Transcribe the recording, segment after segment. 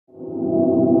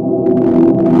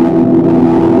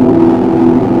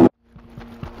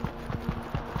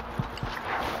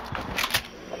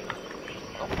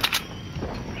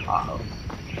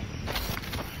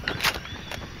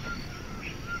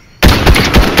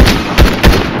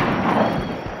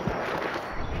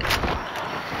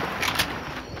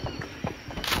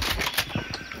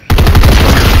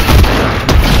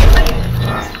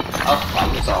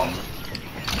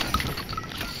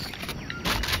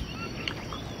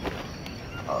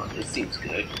This seems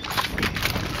good.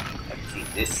 Haven't seen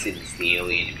this since the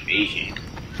alien invasion.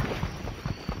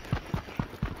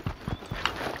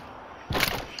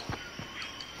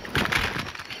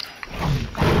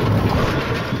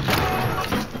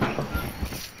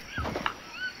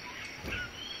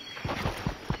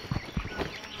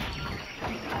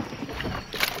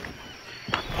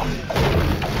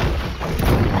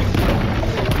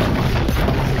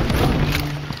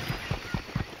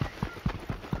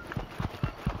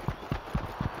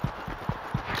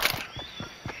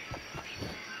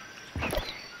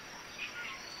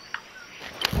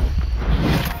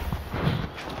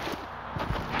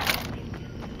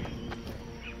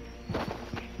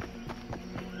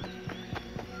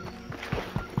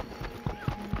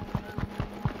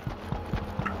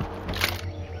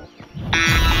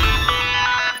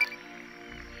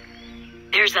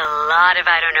 There's a lot of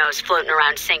I-don't-knows floating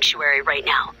around Sanctuary right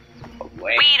now.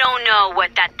 We don't know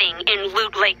what that thing in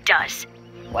Loot Lake does.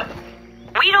 What?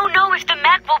 We don't know if the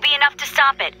mech will be enough to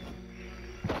stop it.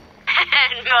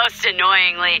 And most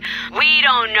annoyingly, we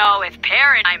don't know if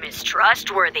Paradigm is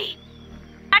trustworthy.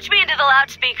 Patch me into the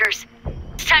loudspeakers.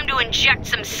 It's time to inject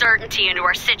some certainty into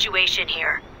our situation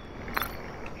here.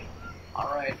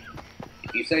 Alright.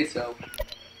 If you say so.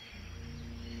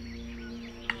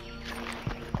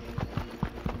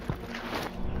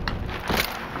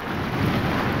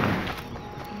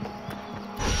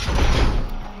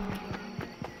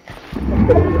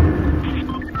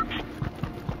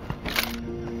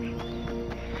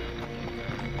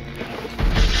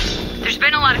 There's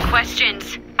been a lot of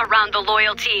questions around the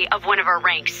loyalty of one of our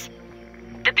ranks,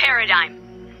 the Paradigm.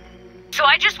 So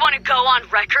I just want to go on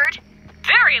record,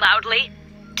 very loudly,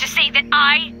 to say that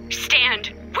I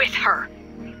stand with her.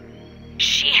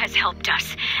 She has helped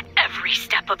us every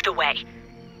step of the way.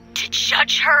 To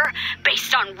judge her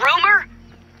based on rumor?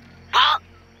 Well,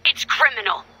 it's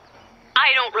criminal.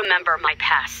 I don't remember my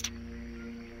past.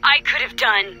 I could have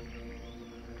done...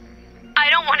 I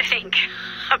don't want to think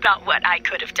about what I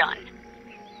could have done.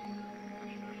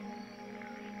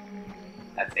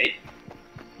 That's it?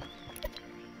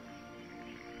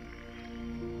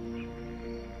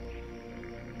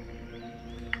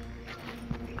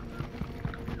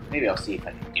 Maybe I'll see if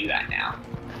I can do that now.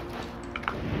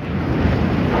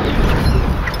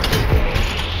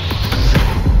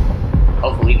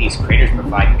 Hopefully these craters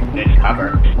provide good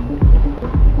cover.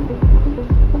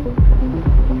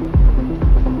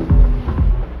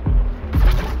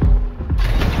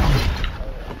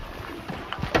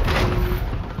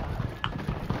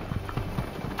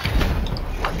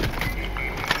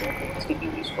 This could be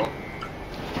useful.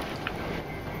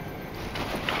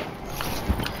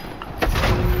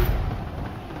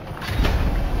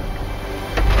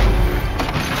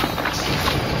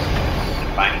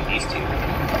 Combining these two.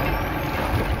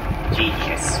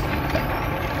 Genius.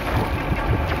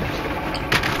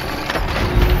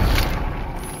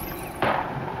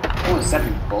 Oh,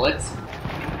 7 bullets?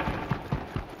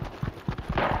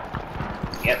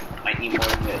 Yep, might need more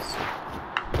than this.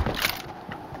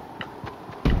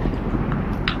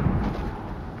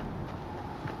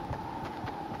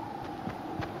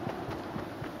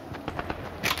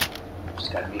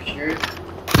 Just gotta make sure.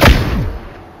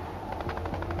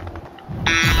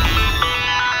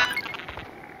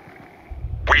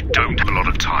 We don't have a lot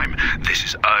of time. This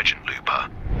is urgent, Looper.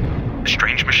 The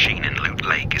strange machine in Loot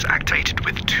Lake is activated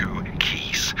with 2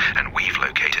 keys, and we've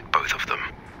located both of them.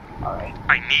 Alright.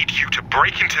 I need you to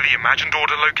break into the imagined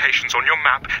order locations on your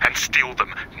map and steal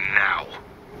them now.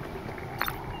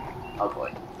 Oh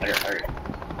boy, better hurry.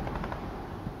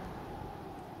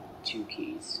 2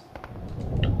 keys.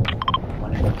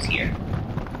 One of them's here.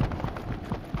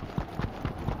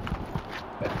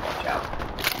 Better watch out.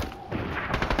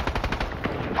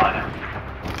 Oh no.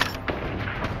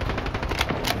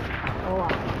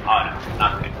 Oh no,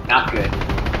 not good. Not good.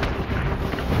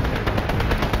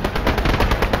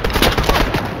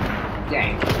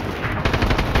 Dang.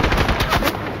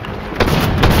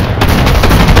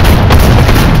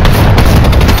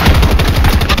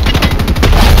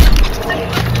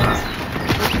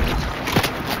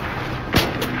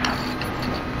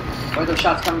 Where are those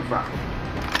shots coming from?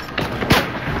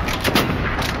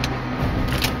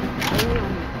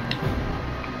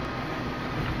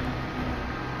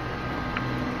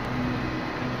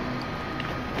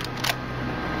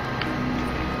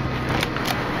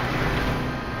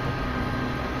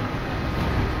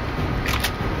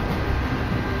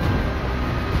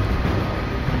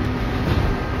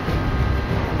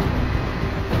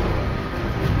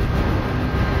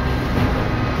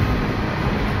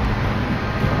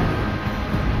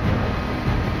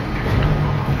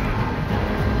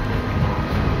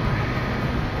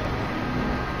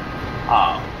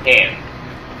 him.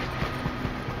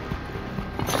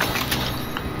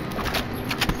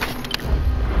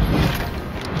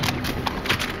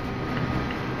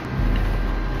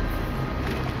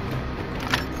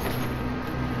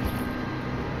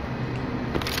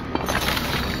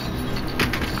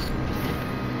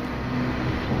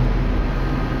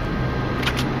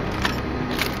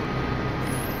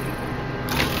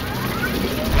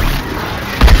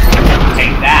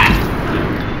 Take that.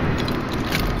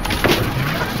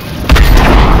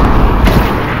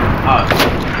 Oh.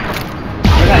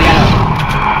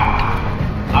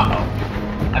 Uh-oh.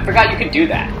 I forgot you could do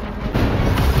that.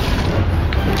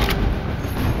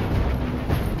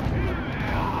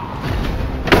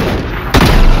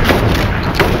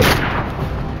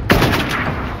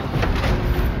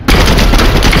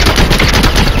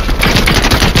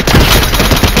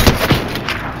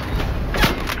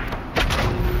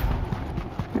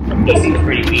 He seems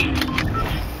pretty weak.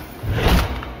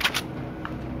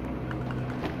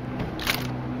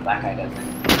 Black guy doesn't.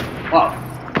 Whoa.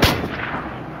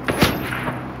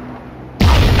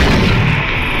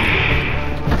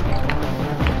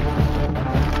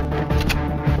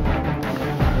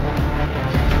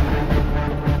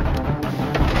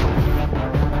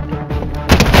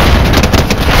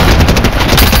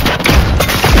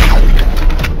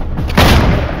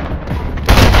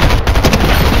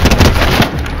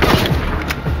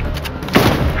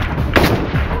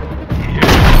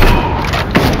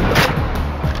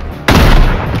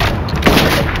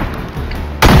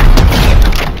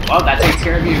 Well, that takes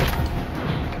care of you.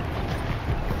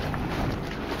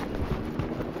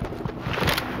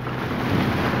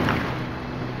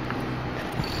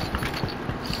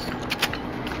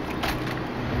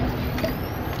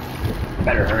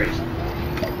 Better hurry.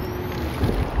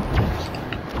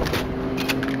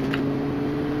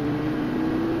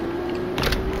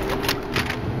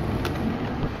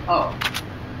 Oh.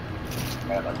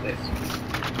 Forgot about this.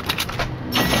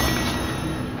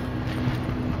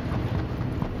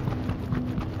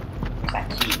 That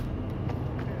key.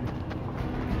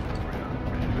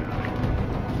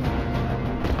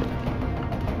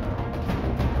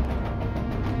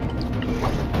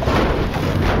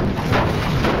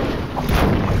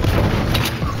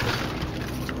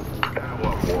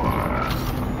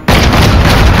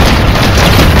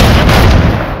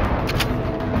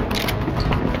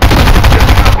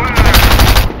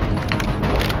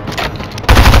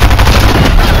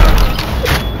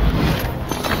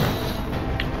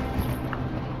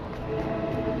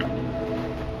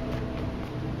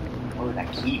 What would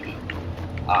that key be?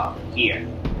 Oh, here.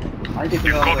 Why did it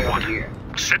go all the way over here?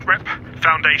 Sit rep,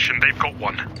 Foundation, they've got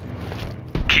one.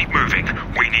 Keep moving,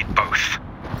 we need both.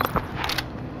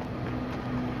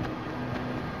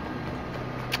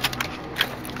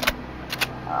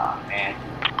 Oh, man.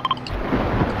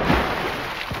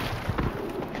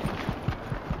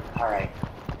 Alright.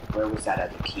 Where was that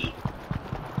other key?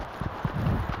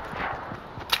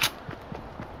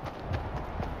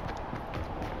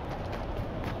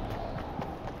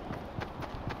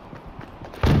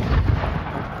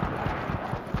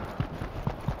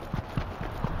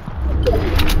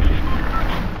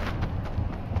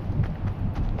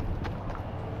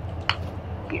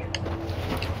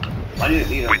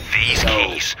 With these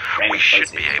keys, we should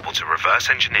be able to reverse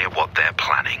engineer what they're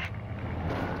planning.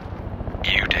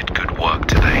 You did good work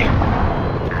today.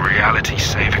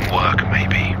 Reality-saving work,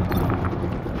 maybe.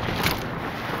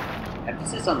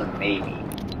 Emphasis on the maybe.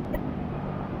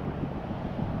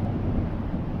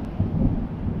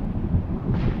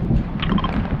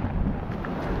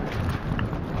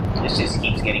 This just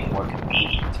keeps getting more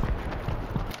convenient.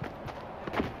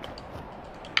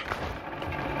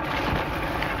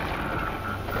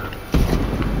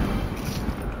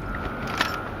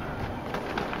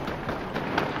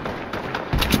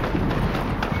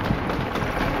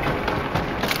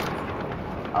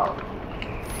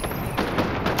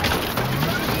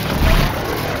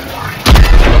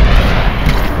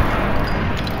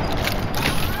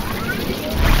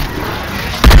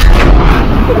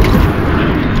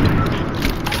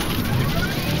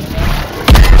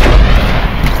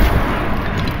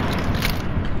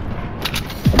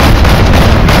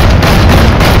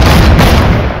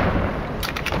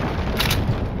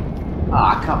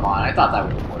 Ah, come on, I thought that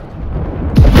would work.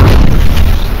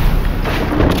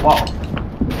 Whoa.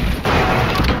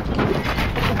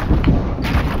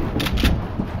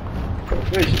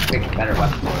 We should pick a better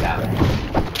weapon for that.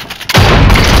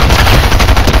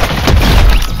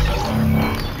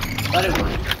 But it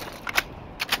worked.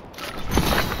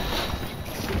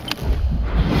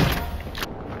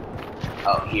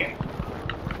 Oh, here.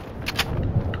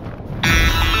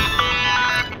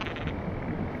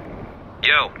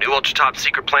 Yo, new ultra-top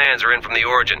secret plans are in from the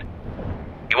Origin.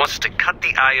 He wants us to cut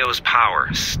the IO's power,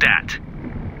 stat.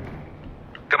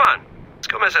 Come on, let's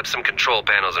go mess up some control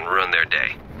panels and ruin their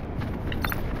day.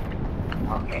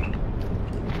 Okay.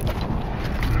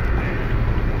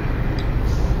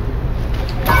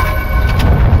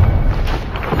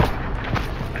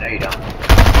 No, you don't.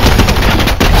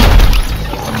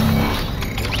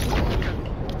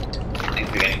 Thanks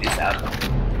for getting this out.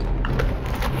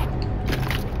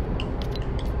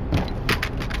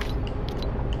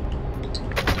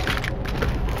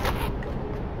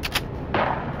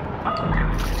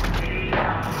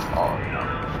 Oh no.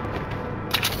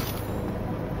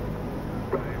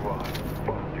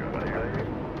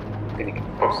 I'm gonna get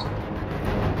close.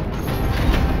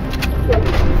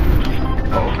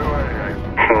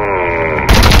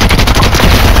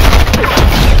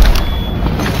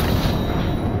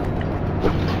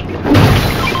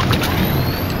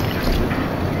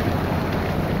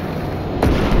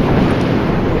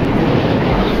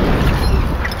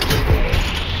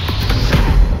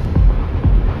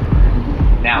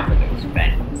 Now for those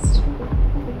vents.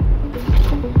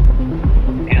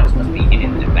 Panels must be hidden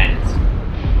in the vents.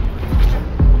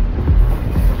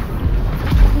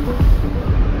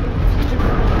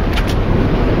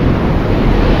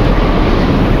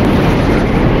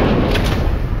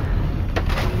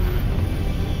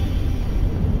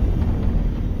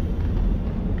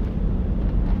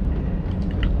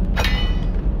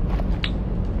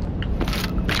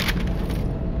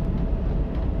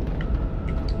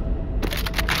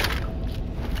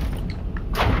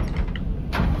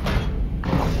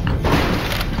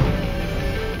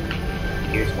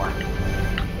 Here's one.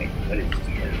 Wait, what is this?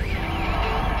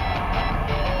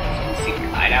 Some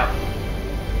secret hideout?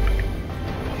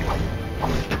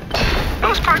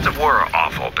 Most parts of war are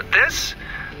awful, but this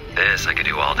I could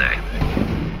do all day.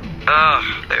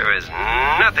 There is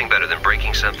nothing better than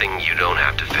breaking something you don't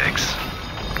have to fix.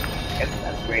 Yep,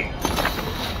 that's great.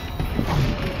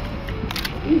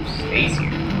 Ooh, space here.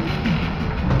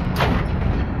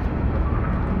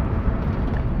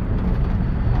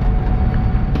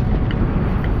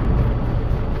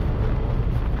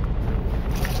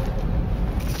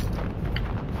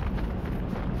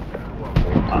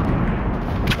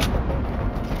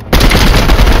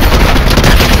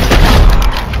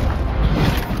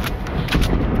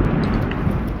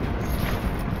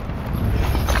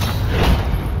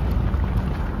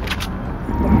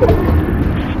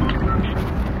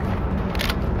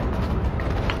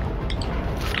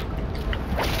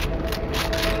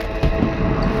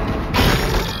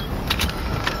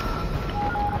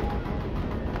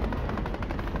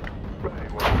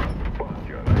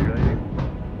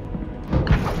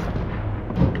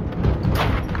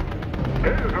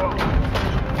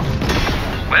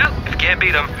 Well, if you can't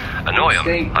beat them, annoy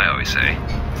them, I always say.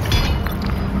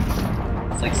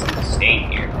 It's like some stain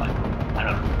here, but I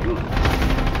don't know.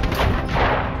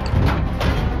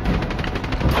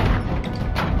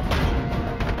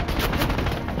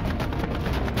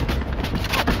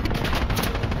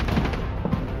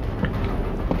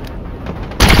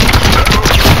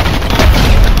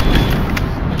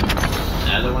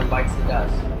 Another one bites the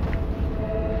dust.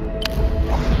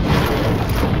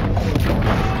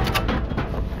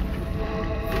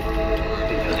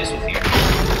 Didn't know this was here.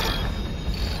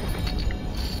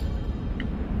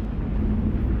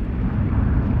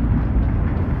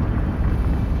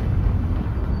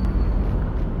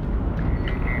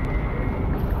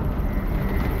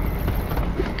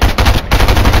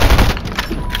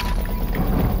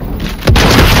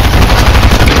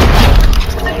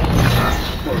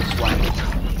 Close one.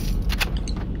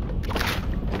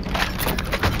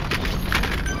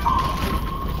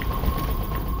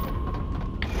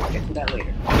 I'll get to that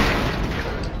later.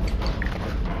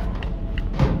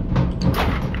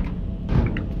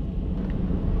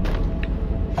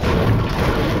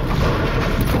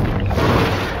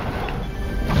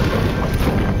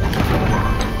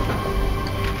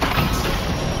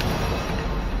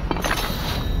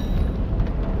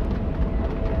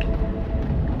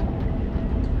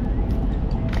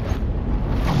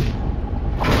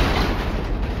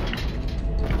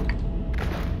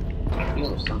 I feel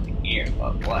there's something here,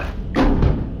 but what?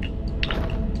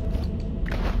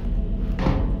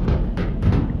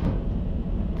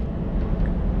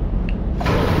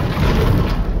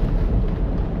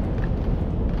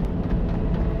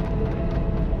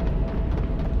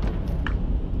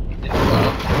 Is it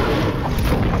low?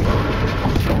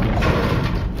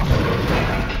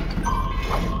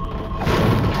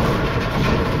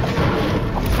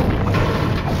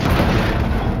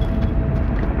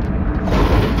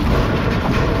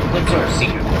 Some sort of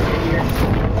secret over here.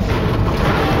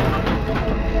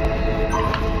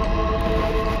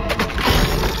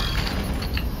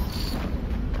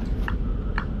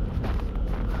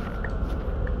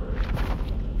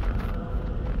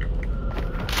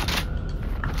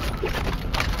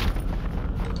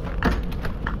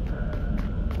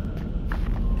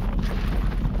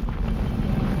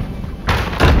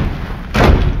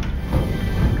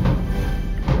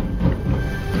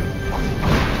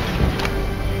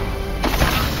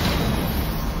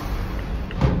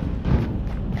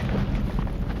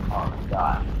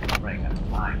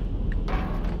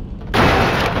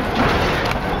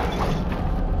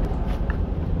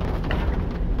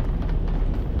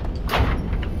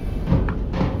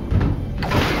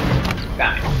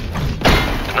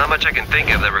 much I can think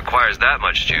of that requires that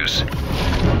much juice.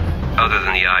 Other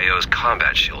than the IO's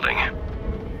combat shielding.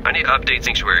 I need to update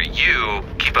Sanctuary. You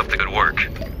keep up the good work.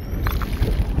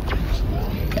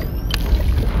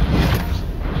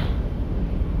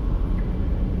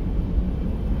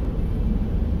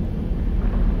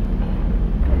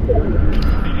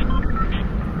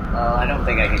 Well, I don't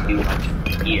think I can do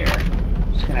much here.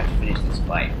 I'm just gonna have to finish this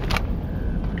fight.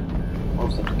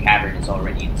 Most of the cavern is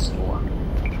already in storm.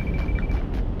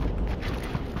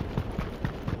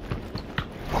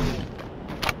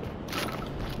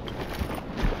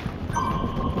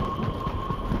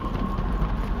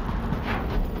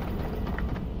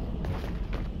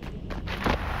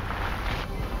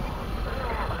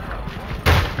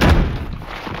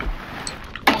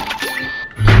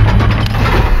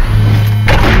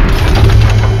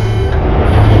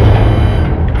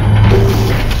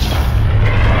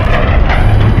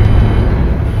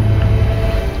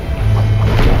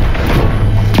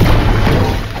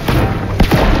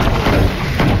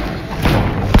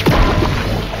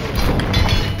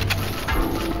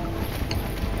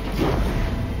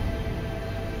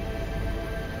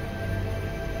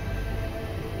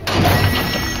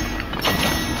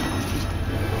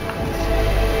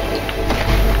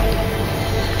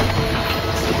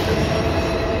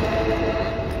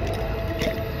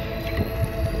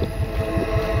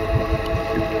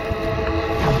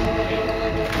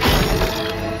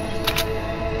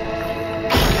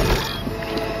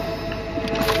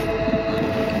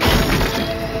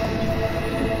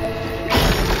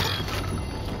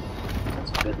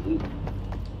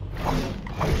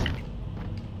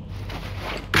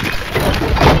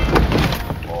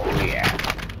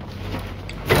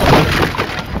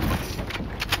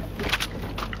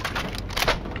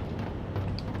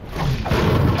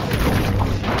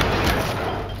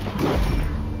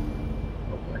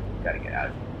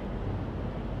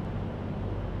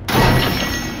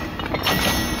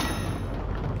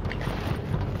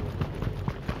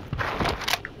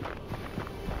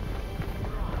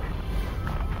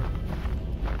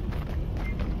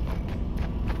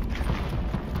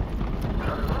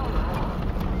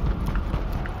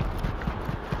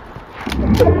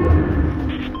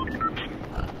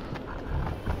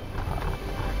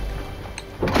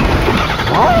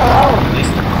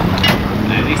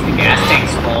 At least the gas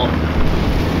tank's full.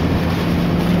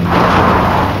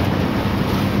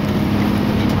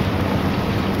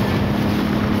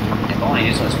 If only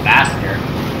this was faster.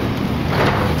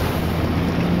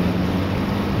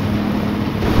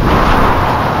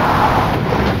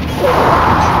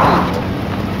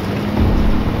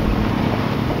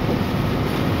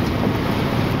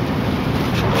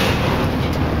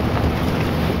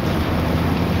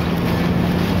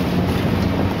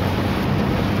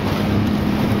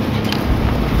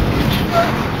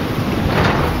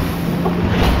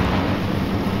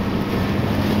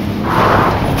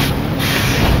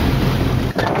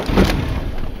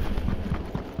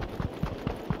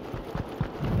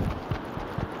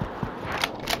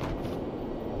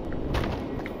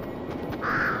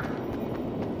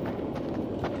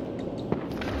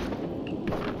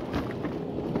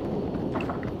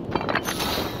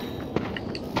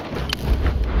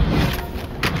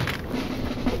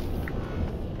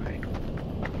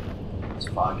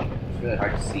 Foggy. It's really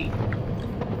hard to see.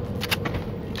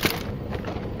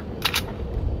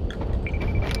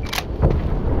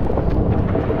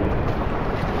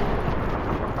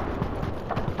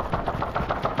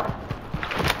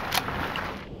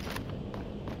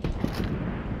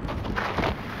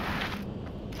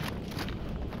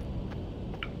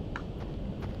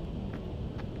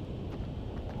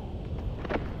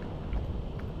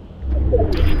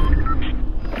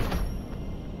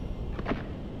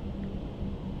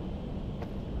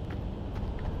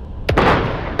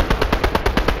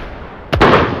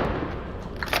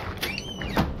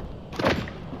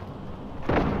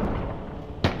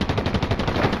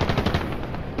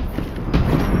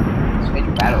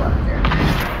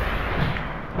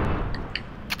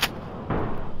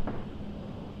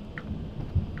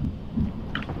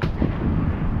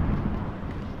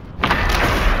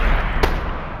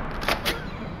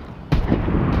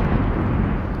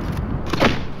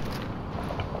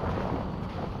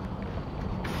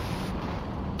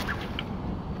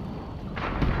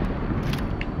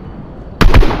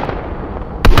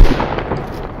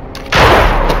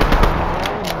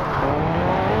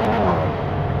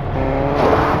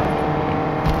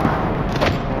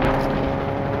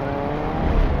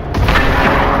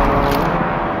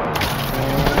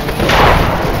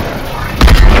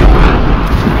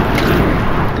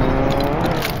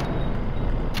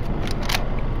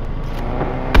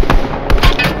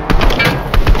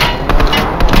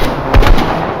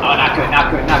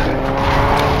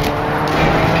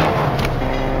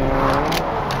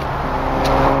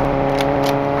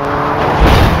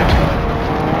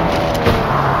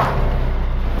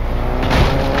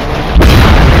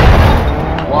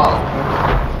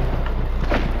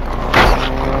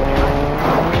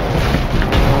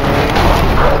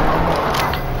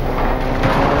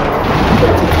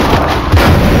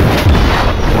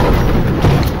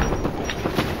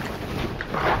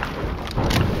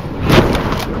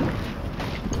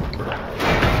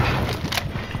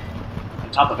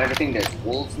 On top of everything, there's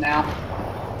wolves now.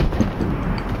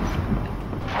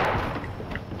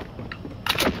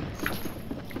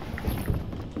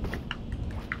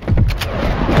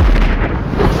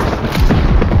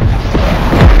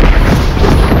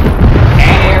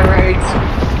 Air raids.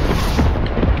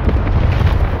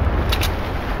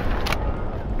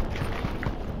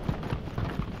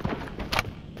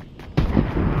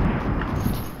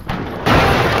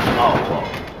 Oh, whoa.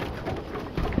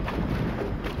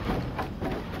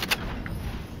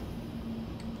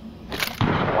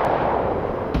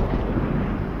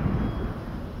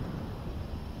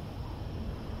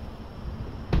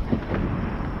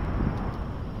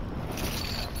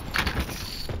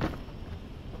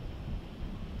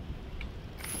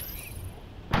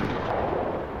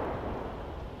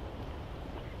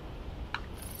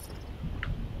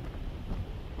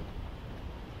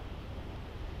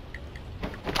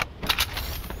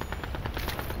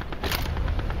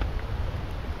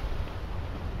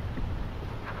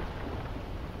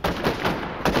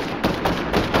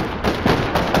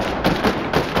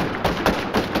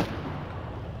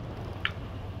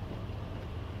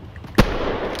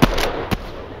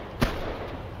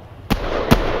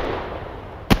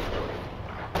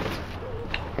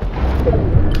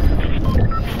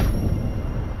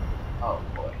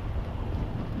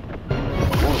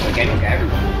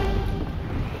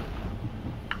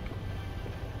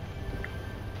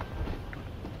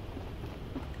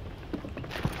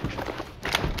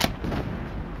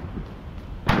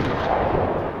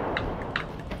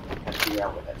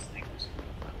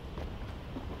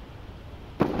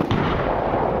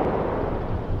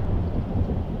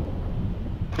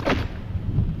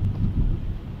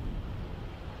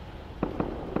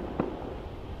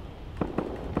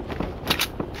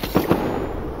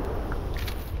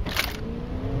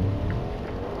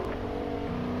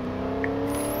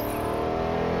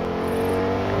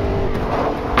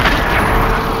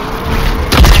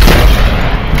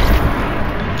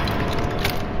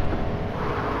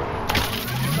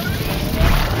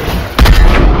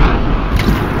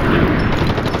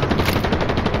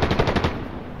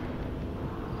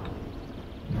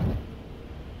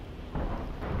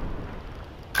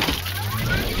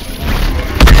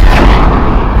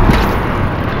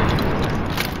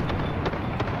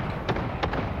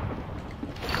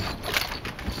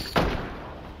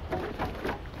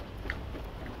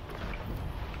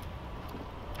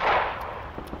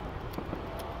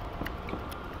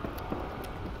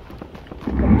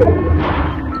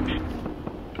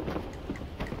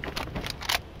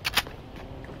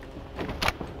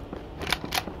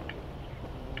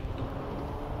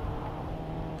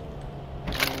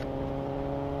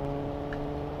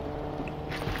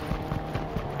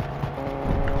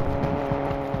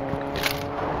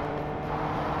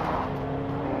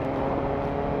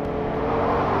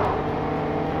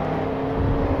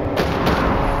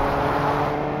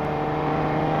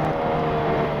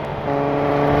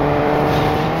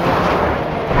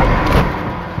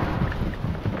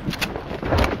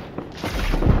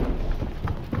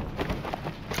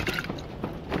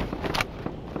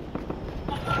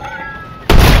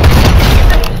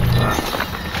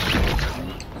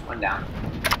 Down.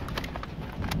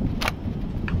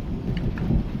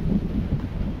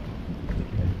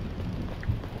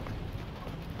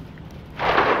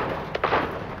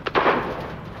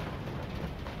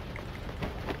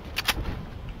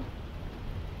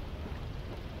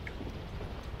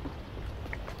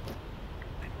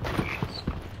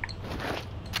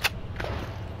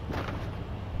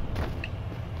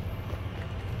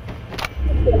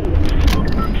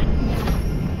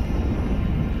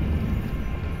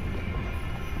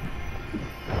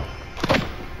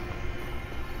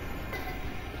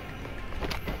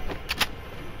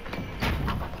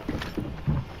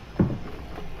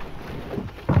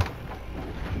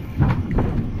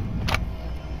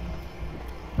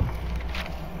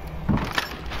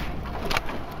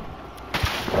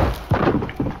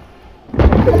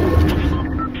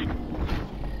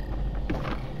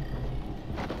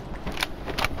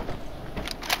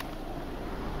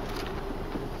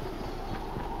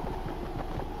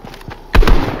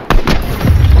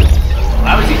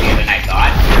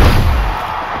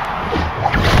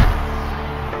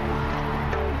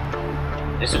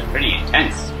 This is pretty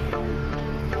intense.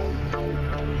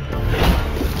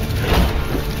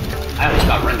 I almost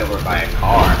got run over by a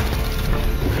car.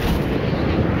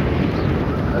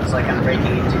 Looks like I'm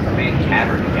breaking into the main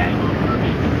cavern again.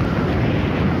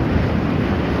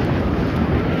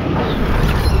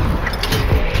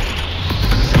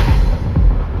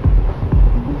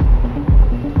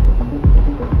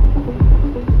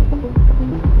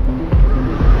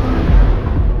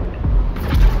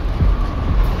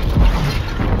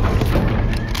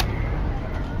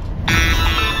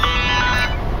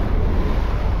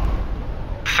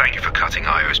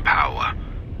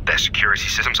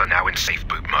 security systems are now in safe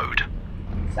boot mode.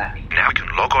 What's that mean? Now we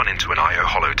can log on into an IO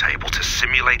holo table to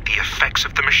simulate the effects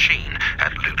of the machine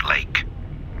at Loot Lake.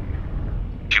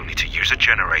 You'll need to use a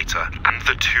generator and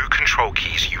the 2 control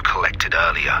keys you collected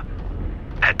earlier.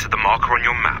 Head to the marker on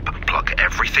your map, plug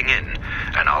everything in,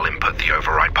 and I'll input the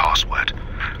override password.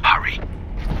 Hurry.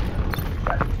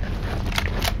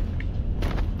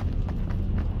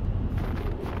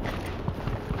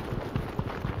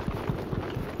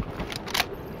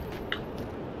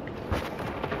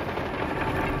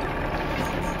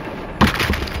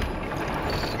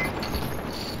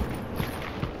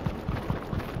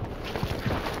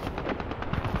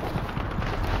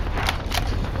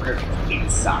 Wonder if it's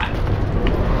inside.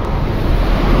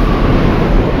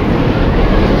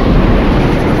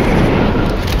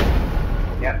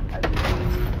 Yep, I think it is.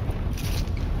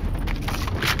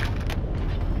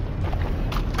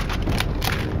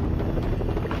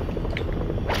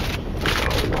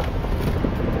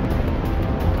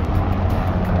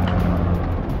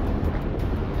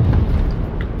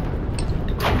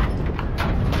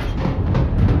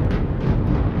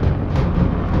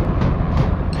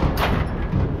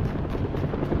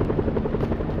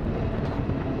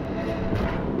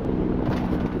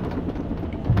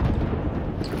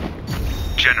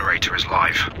 Generator is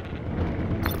live.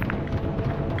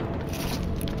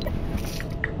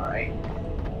 Alright.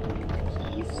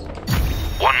 Keys.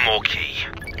 One more key.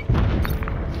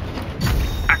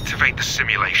 Activate the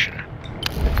simulation.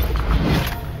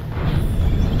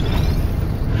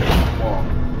 Whoa.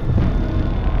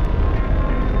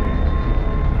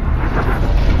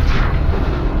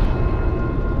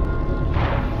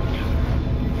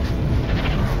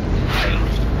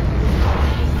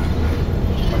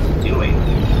 What's it doing?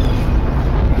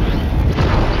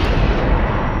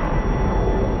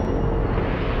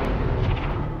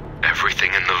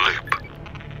 Everything in the loop.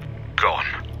 Gone.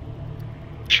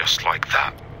 Just like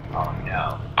that. Oh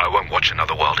no. I won't watch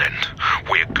another world end.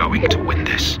 We're going to win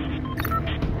this.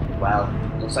 Well,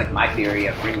 looks like my theory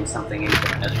of bringing something in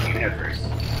from another universe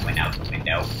went out the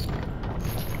window.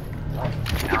 Well,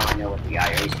 now I know what the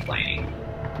IO's planning.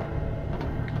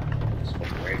 Just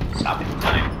hope we're able to stop it in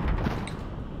time.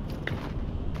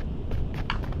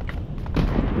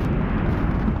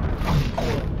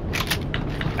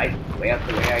 Right, way out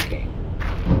the way I came.